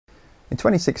In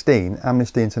 2016,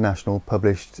 Amnesty International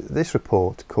published this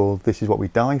report called "This is what we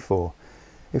die for."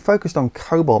 It focused on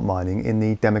cobalt mining in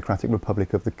the Democratic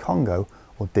Republic of the Congo,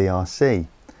 or DRC,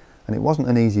 and it wasn't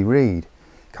an easy read.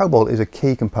 Cobalt is a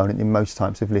key component in most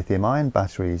types of lithium-ion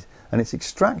batteries, and its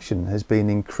extraction has been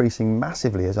increasing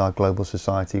massively as our global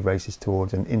society races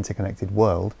towards an interconnected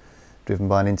world, driven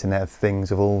by an Internet of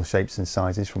Things of all shapes and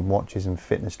sizes, from watches and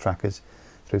fitness trackers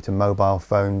through to mobile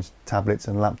phones, tablets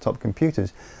and laptop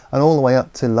computers, and all the way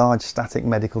up to large static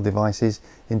medical devices,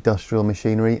 industrial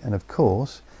machinery and, of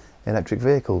course, electric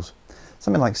vehicles.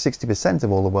 Something like 60%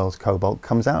 of all the world's cobalt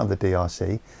comes out of the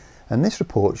DRC, and this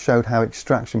report showed how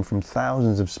extraction from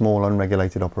thousands of small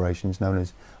unregulated operations known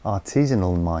as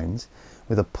artisanal mines,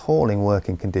 with appalling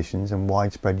working conditions and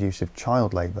widespread use of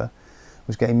child labour,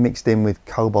 was getting mixed in with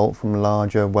cobalt from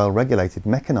larger, well-regulated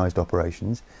mechanised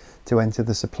operations to enter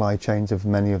the supply chains of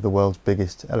many of the world's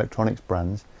biggest electronics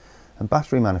brands and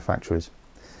battery manufacturers.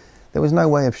 There was no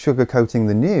way of sugarcoating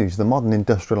the news. The modern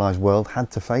industrialised world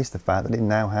had to face the fact that it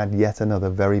now had yet another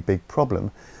very big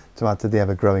problem to add to the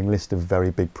ever-growing list of very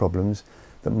big problems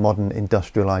that modern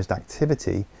industrialised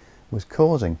activity was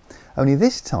causing. Only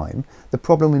this time, the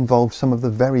problem involved some of the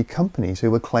very companies who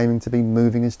were claiming to be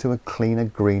moving us to a cleaner,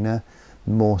 greener,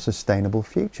 more sustainable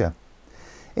future.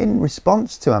 In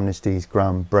response to Amnesty's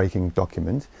groundbreaking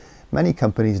document, many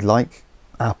companies like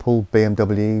Apple,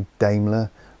 BMW,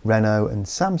 Daimler, Renault and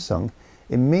Samsung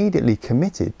immediately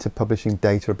committed to publishing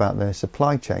data about their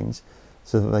supply chains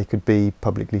so that they could be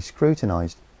publicly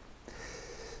scrutinised.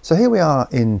 So here we are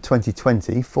in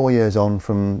 2020, 4 years on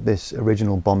from this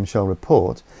original bombshell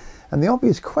report, and the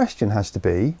obvious question has to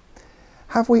be,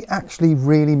 have we actually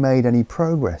really made any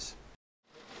progress?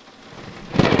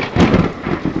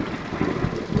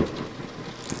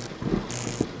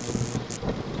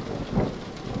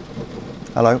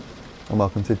 Hello and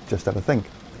welcome to Just Have a Think.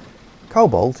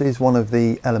 Cobalt is one of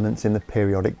the elements in the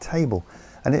periodic table,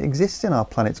 and it exists in our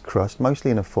planet's crust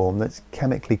mostly in a form that's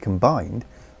chemically combined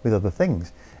with other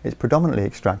things. It's predominantly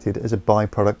extracted as a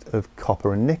byproduct of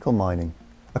copper and nickel mining.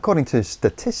 According to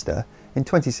Statista, in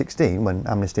 2016, when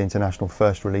Amnesty International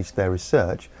first released their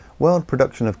research, world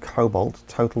production of cobalt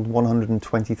totaled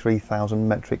 123,000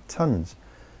 metric tonnes.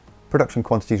 Production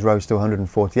quantities rose to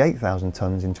 148,000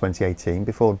 tonnes in 2018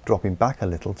 before dropping back a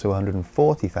little to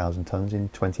 140,000 tonnes in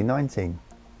 2019.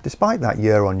 Despite that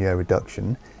year-on-year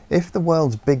reduction, if the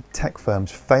world's big tech firms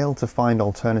fail to find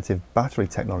alternative battery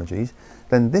technologies,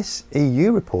 then this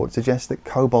EU report suggests that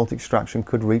cobalt extraction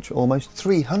could reach almost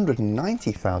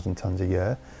 390,000 tonnes a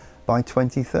year by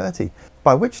 2030,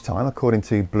 by which time, according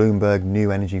to Bloomberg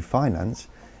New Energy Finance,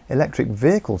 electric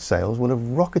vehicle sales will have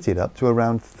rocketed up to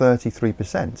around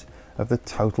 33% of the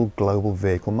total global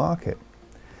vehicle market.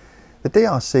 The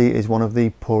DRC is one of the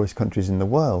poorest countries in the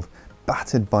world,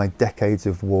 battered by decades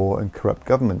of war and corrupt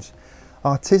governments.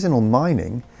 Artisanal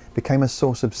mining became a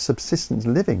source of subsistence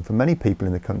living for many people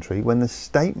in the country when the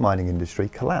state mining industry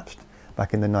collapsed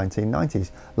back in the 1990s,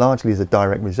 largely as a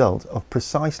direct result of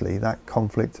precisely that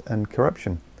conflict and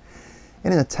corruption.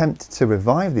 In an attempt to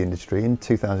revive the industry in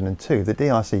 2002, the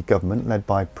DRC government, led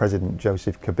by President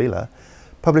Joseph Kabila,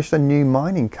 published a new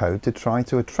mining code to try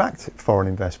to attract foreign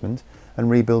investment and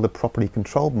rebuild a properly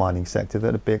controlled mining sector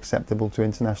that would be acceptable to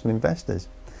international investors.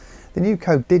 The new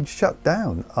code did shut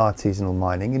down artisanal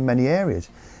mining in many areas,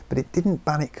 but it didn't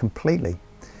ban it completely.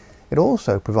 It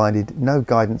also provided no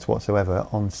guidance whatsoever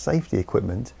on safety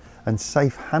equipment and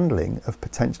safe handling of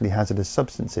potentially hazardous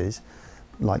substances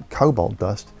like cobalt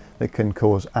dust that can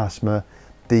cause asthma,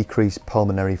 decrease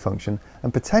pulmonary function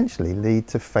and potentially lead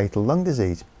to fatal lung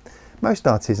disease. Most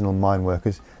artisanal mine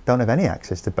workers don't have any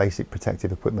access to basic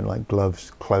protective equipment like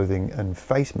gloves, clothing and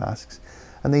face masks,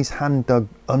 and these hand-dug,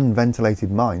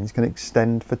 unventilated mines can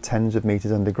extend for tens of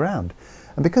metres underground.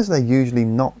 And because they're usually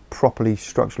not properly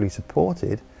structurally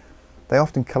supported, they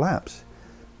often collapse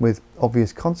with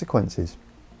obvious consequences.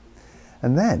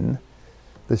 And then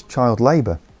there's child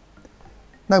labour.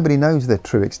 Nobody knows the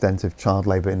true extent of child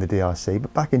labour in the DRC,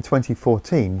 but back in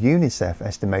 2014, UNICEF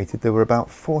estimated there were about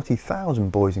 40,000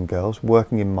 boys and girls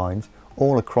working in mines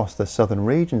all across the southern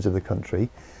regions of the country,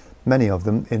 many of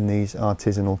them in these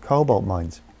artisanal cobalt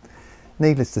mines.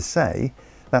 Needless to say,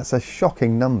 that's a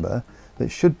shocking number that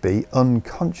should be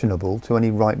unconscionable to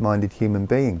any right-minded human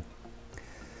being.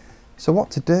 So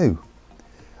what to do?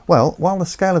 Well, while the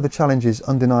scale of the challenge is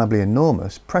undeniably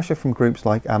enormous, pressure from groups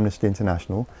like Amnesty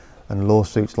International and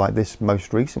lawsuits like this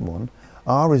most recent one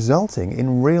are resulting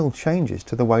in real changes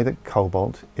to the way that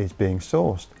cobalt is being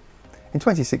sourced. In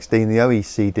 2016, the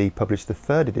OECD published the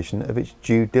third edition of its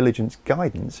due diligence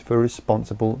guidance for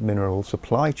responsible mineral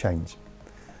supply chains.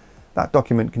 That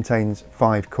document contains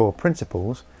 5 core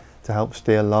principles to help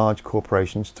steer large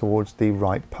corporations towards the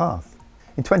right path.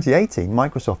 In 2018,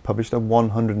 Microsoft published a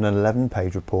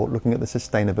 111-page report looking at the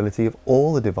sustainability of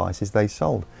all the devices they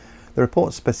sold. The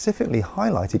report specifically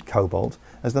highlighted cobalt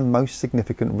as the most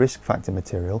significant risk factor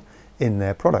material in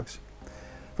their products.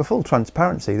 For full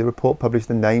transparency, the report published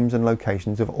the names and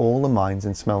locations of all the mines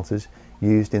and smelters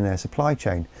used in their supply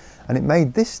chain, and it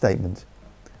made this statement: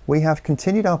 "We have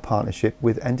continued our partnership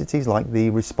with entities like the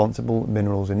Responsible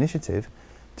Minerals Initiative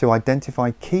to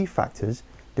identify key factors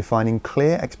defining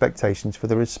clear expectations for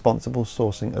the responsible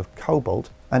sourcing of cobalt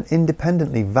and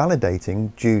independently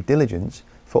validating due diligence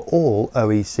for all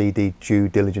OECD due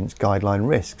diligence guideline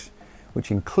risks, which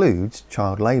includes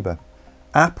child labour."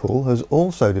 Apple has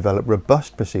also developed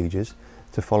robust procedures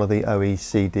to follow the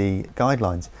OECD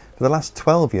guidelines. For the last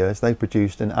 12 years, they've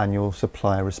produced an annual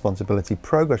supplier responsibility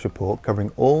progress report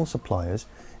covering all suppliers,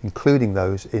 including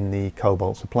those in the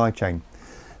cobalt supply chain.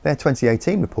 Their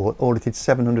 2018 report audited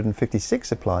 756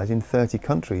 suppliers in 30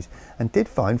 countries and did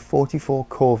find 44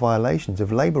 core violations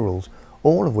of labour rules,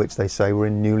 all of which they say were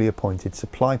in newly appointed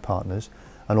supply partners,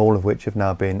 and all of which have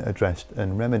now been addressed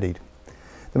and remedied.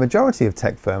 The majority of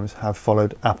tech firms have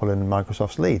followed Apple and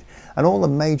Microsoft's lead, and all the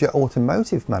major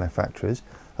automotive manufacturers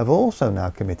have also now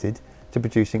committed to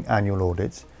producing annual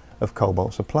audits of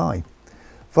cobalt supply.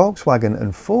 Volkswagen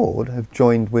and Ford have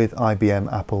joined with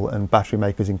IBM, Apple and battery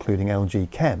makers including LG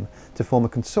Chem to form a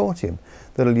consortium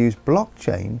that will use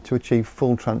blockchain to achieve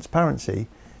full transparency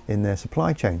in their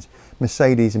supply chains.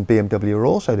 Mercedes and BMW are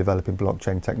also developing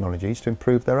blockchain technologies to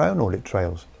improve their own audit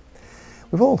trails.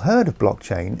 We've all heard of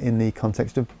blockchain in the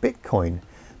context of Bitcoin,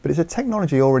 but it's a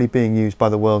technology already being used by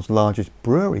the world's largest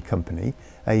brewery company,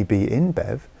 AB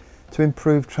InBev, to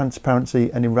improve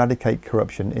transparency and eradicate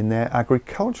corruption in their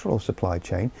agricultural supply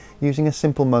chain using a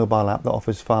simple mobile app that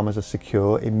offers farmers a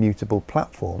secure, immutable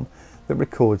platform that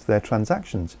records their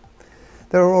transactions.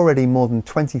 There are already more than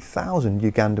 20,000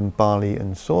 Ugandan barley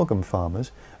and sorghum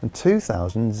farmers and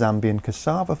 2,000 Zambian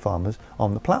cassava farmers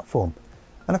on the platform.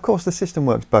 And of course the system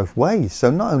works both ways, so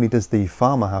not only does the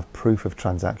farmer have proof of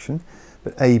transaction,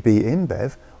 but AB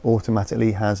InBev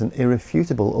automatically has an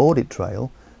irrefutable audit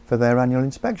trail for their annual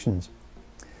inspections.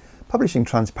 Publishing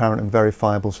transparent and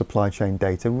verifiable supply chain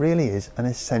data really is an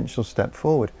essential step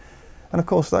forward. And of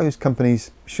course those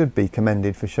companies should be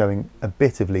commended for showing a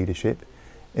bit of leadership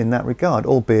in that regard,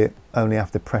 albeit only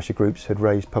after pressure groups had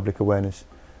raised public awareness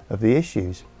of the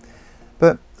issues.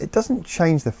 But it doesn't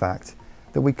change the fact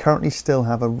that we currently still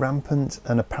have a rampant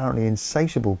and apparently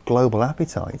insatiable global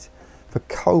appetite for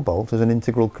cobalt as an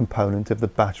integral component of the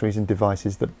batteries and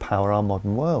devices that power our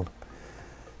modern world.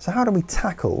 So how do we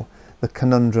tackle the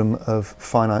conundrum of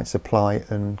finite supply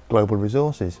and global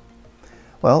resources?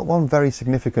 Well, one very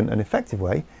significant and effective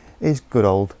way is good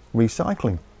old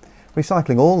recycling.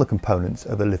 Recycling all the components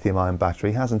of a lithium-ion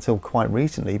battery has until quite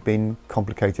recently been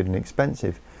complicated and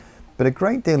expensive, but a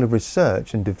great deal of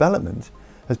research and development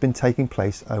has been taking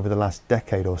place over the last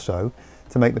decade or so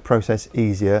to make the process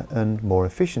easier and more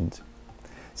efficient.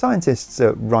 Scientists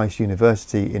at Rice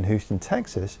University in Houston,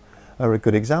 Texas are a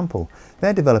good example.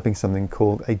 They're developing something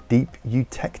called a deep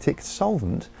eutectic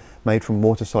solvent made from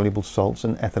water-soluble salts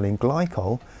and ethylene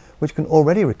glycol, which can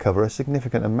already recover a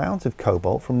significant amount of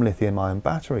cobalt from lithium-ion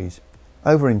batteries.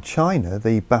 Over in China,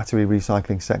 the battery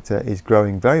recycling sector is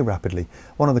growing very rapidly.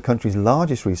 One of the country's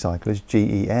largest recyclers,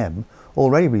 GEM,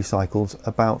 already recycles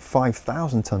about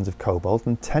 5,000 tonnes of cobalt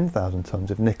and 10,000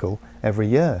 tonnes of nickel every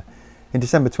year. In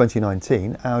December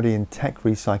 2019, Audi and tech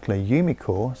recycler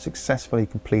Umicore successfully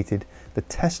completed the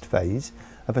test phase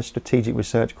of a strategic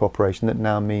research cooperation that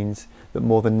now means that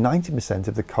more than 90%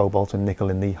 of the cobalt and nickel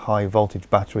in the high voltage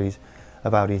batteries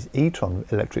of Audi's e-tron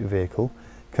electric vehicle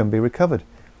can be recovered.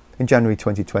 In January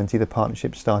 2020, the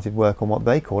partnership started work on what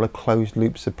they call a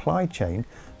closed-loop supply chain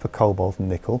for cobalt and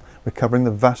nickel, recovering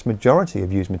the vast majority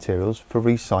of used materials for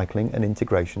recycling and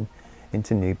integration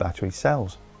into new battery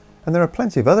cells. And there are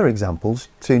plenty of other examples,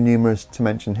 too numerous to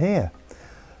mention here.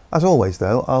 As always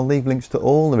though, I'll leave links to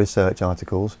all the research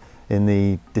articles in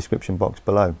the description box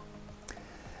below.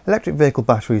 Electric vehicle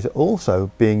batteries are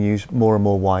also being used more and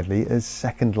more widely as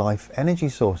second life energy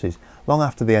sources, long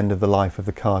after the end of the life of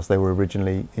the cars they were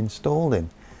originally installed in.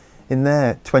 In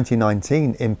their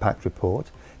 2019 impact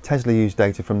report, Tesla used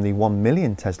data from the 1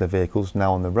 million Tesla vehicles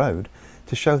now on the road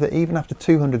to show that even after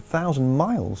 200,000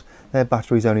 miles, their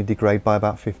batteries only degrade by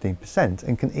about 15%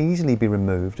 and can easily be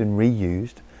removed and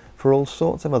reused for all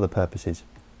sorts of other purposes.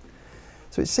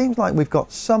 So it seems like we've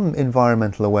got some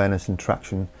environmental awareness and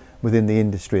traction within the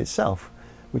industry itself,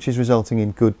 which is resulting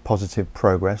in good positive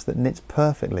progress that knits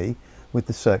perfectly with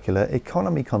the circular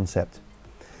economy concept.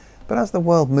 But as the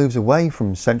world moves away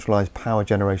from centralised power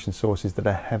generation sources that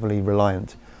are heavily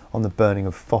reliant on the burning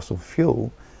of fossil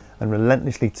fuel and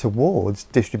relentlessly towards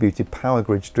distributed power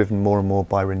grids driven more and more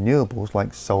by renewables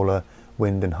like solar,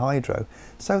 wind and hydro,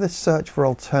 so the search for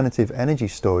alternative energy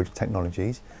storage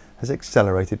technologies has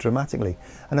accelerated dramatically.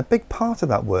 And a big part of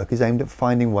that work is aimed at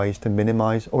finding ways to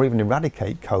minimise or even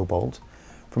eradicate cobalt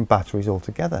from batteries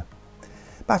altogether.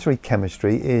 Battery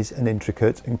chemistry is an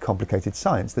intricate and complicated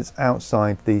science that's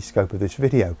outside the scope of this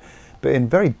video. But in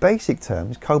very basic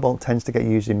terms, cobalt tends to get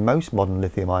used in most modern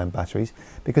lithium-ion batteries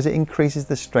because it increases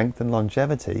the strength and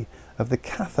longevity of the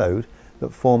cathode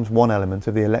that forms one element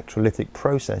of the electrolytic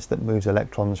process that moves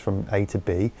electrons from A to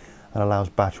B and allows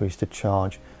batteries to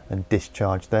charge and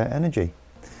discharge their energy.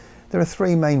 There are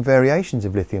three main variations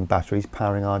of lithium batteries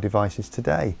powering our devices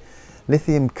today.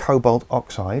 Lithium cobalt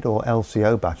oxide, or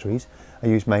LCO batteries, are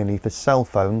used mainly for cell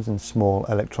phones and small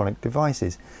electronic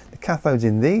devices. The cathodes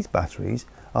in these batteries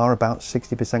are about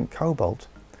 60% cobalt.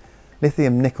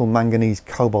 Lithium nickel manganese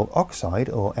cobalt oxide,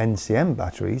 or NCM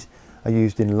batteries, are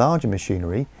used in larger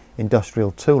machinery,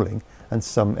 industrial tooling and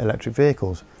some electric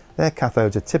vehicles. Their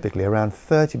cathodes are typically around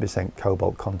 30%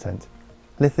 cobalt content.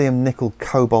 Lithium nickel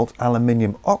cobalt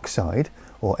aluminium oxide,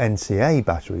 or NCA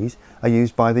batteries, are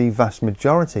used by the vast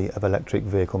majority of electric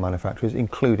vehicle manufacturers,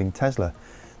 including Tesla.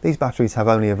 These batteries have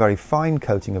only a very fine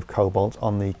coating of cobalt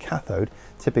on the cathode,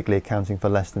 typically accounting for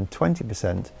less than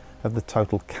 20% of the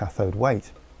total cathode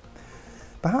weight.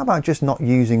 But how about just not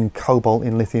using cobalt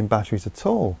in lithium batteries at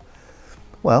all?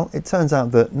 Well, it turns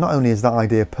out that not only is that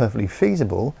idea perfectly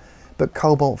feasible, but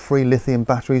cobalt-free lithium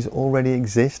batteries already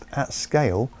exist at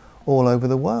scale all over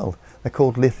the world. They're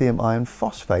called lithium iron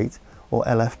phosphate, or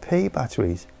LFP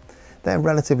batteries. Their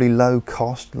relatively low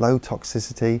cost, low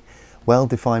toxicity,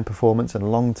 well-defined performance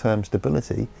and long-term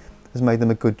stability has made them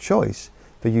a good choice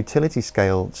for utility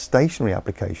scale stationary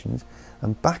applications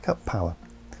and backup power.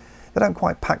 They don't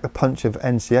quite pack the punch of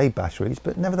NCA batteries,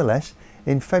 but nevertheless,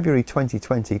 in February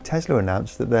 2020, Tesla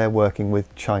announced that they're working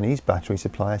with Chinese battery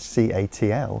supplier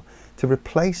CATL to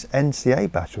replace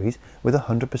NCA batteries with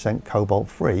 100%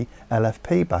 cobalt-free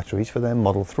LFP batteries for their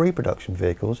Model 3 production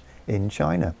vehicles in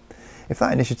China. If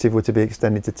that initiative were to be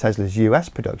extended to Tesla's US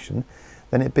production,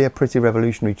 then it'd be a pretty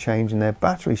revolutionary change in their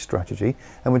battery strategy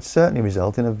and would certainly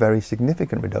result in a very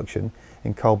significant reduction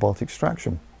in cobalt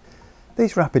extraction.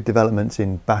 These rapid developments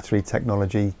in battery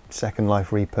technology, second life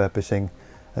repurposing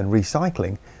and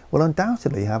recycling will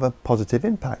undoubtedly have a positive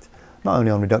impact, not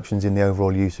only on reductions in the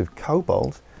overall use of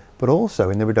cobalt, but also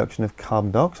in the reduction of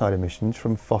carbon dioxide emissions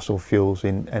from fossil fuels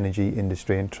in energy,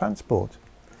 industry and transport.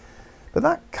 But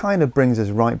that kind of brings us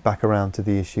right back around to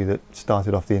the issue that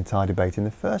started off the entire debate in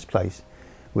the first place,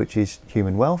 which is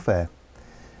human welfare.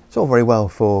 It's all very well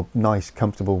for nice,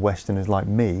 comfortable Westerners like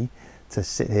me to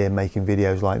sit here making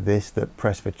videos like this that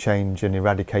press for change and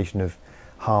eradication of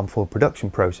harmful production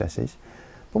processes,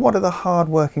 but what do the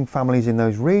hard-working families in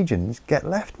those regions get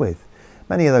left with?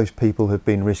 Many of those people have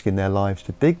been risking their lives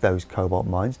to dig those cobalt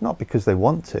mines, not because they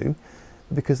want to,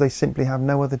 but because they simply have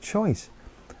no other choice.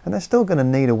 And they're still going to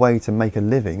need a way to make a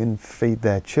living and feed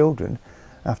their children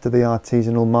after the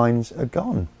artisanal mines are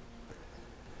gone.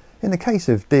 In the case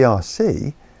of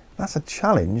DRC, that's a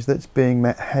challenge that's being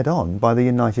met head-on by the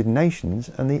United Nations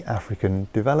and the African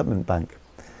Development Bank.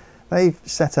 They've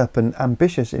set up an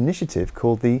ambitious initiative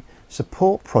called the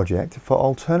Support Project for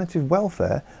Alternative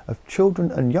Welfare of Children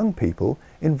and Young People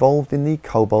Involved in the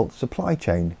Cobalt Supply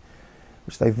Chain,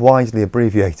 which they've wisely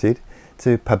abbreviated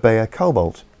to PABEA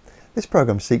Cobalt. This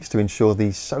programme seeks to ensure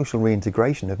the social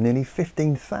reintegration of nearly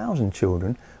 15,000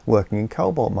 children working in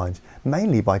cobalt mines,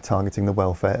 mainly by targeting the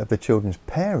welfare of the children's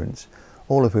parents,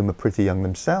 all of whom are pretty young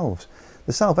themselves.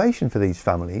 The salvation for these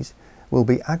families will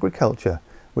be agriculture,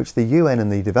 which the UN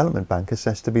and the Development Bank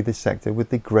assess to be the sector with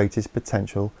the greatest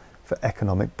potential for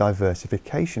economic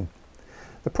diversification.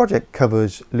 The project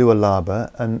covers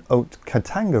Lualaba and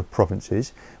Haut-Katanga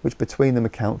provinces, which between them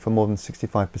account for more than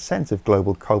 65% of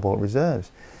global cobalt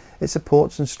reserves. It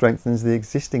supports and strengthens the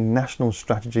existing national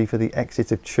strategy for the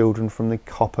exit of children from the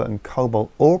copper and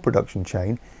cobalt ore production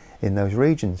chain in those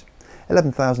regions.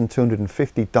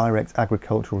 11,250 direct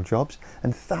agricultural jobs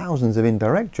and thousands of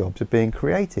indirect jobs are being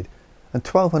created, and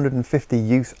 1,250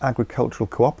 youth agricultural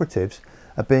cooperatives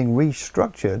are being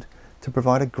restructured to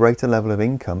provide a greater level of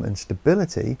income and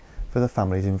stability for the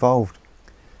families involved.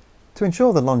 To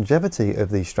ensure the longevity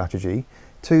of the strategy,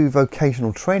 2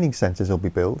 vocational training centres will be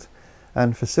built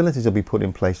and facilities will be put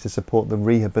in place to support the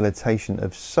rehabilitation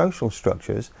of social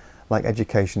structures like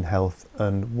education, health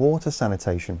and water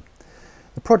sanitation.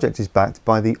 The project is backed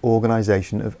by the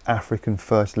Organisation of African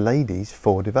First Ladies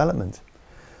for Development.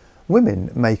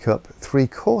 Women make up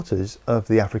 3/4 of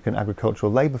the African agricultural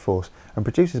labour force and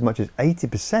produce as much as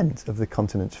 80% of the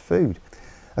continent's food.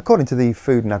 According to the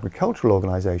Food and Agricultural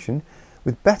Organisation,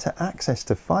 with better access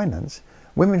to finance,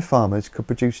 women farmers could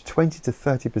produce 20 to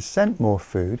 30% more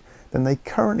food than they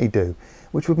currently do,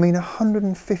 which would mean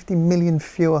 150 million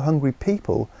fewer hungry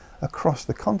people across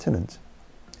the continent.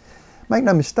 Make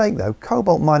no mistake though,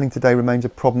 cobalt mining today remains a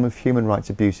problem of human rights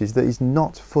abuses that is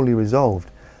not fully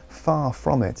resolved. Far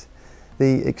from it.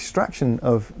 The extraction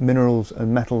of minerals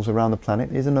and metals around the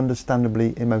planet is an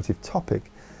understandably emotive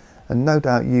topic, and no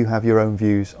doubt you have your own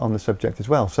views on the subject as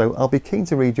well, so I'll be keen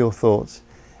to read your thoughts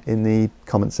in the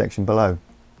comment section below.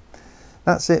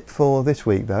 That's it for this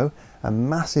week though. A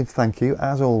massive thank you,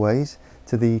 as always,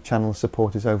 to the channel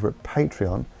supporters over at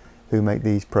Patreon who make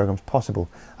these programs possible.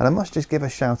 And I must just give a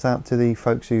shout out to the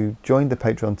folks who joined the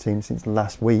Patreon team since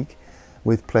last week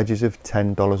with pledges of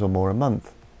 $10 or more a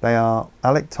month. They are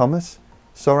Alec Thomas,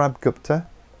 Saurabh Gupta,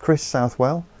 Chris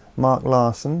Southwell, Mark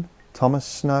Larson, Thomas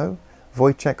Snow,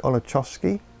 Wojciech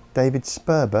Olachowski, David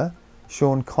Sperber,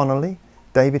 Sean Connolly,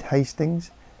 David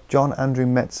Hastings, John Andrew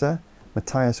Metzer,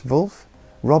 Matthias Wolf,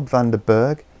 Rob van der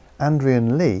Berg,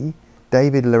 Andrian Lee,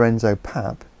 David Lorenzo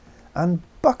Papp, and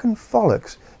Buchan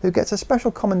Follocks, who gets a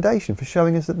special commendation for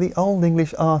showing us that the old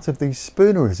English art of the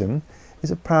spoonerism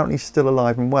is apparently still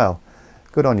alive and well.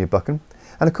 Good on you, Buchan.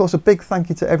 And of course a big thank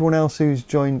you to everyone else who's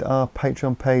joined our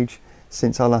Patreon page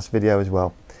since our last video as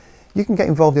well. You can get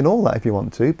involved in all that if you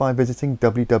want to by visiting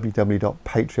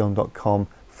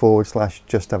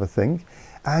www.patreon.com/justhavathink,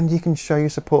 and you can show your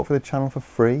support for the channel for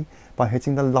free by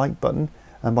hitting the like button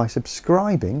and by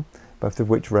subscribing, both of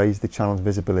which raise the channel's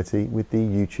visibility with the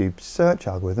YouTube search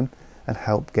algorithm and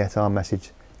help get our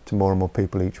message to more and more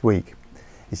people each week.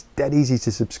 It's dead easy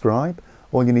to subscribe.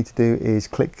 All you need to do is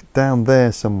click down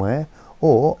there somewhere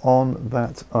or on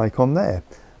that icon there,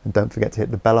 and don't forget to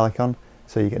hit the bell icon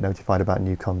so you get notified about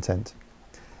new content.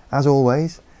 As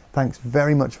always, thanks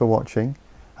very much for watching.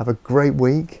 Have a great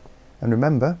week, and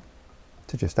remember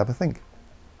to just have a think.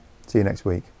 See you next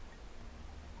week.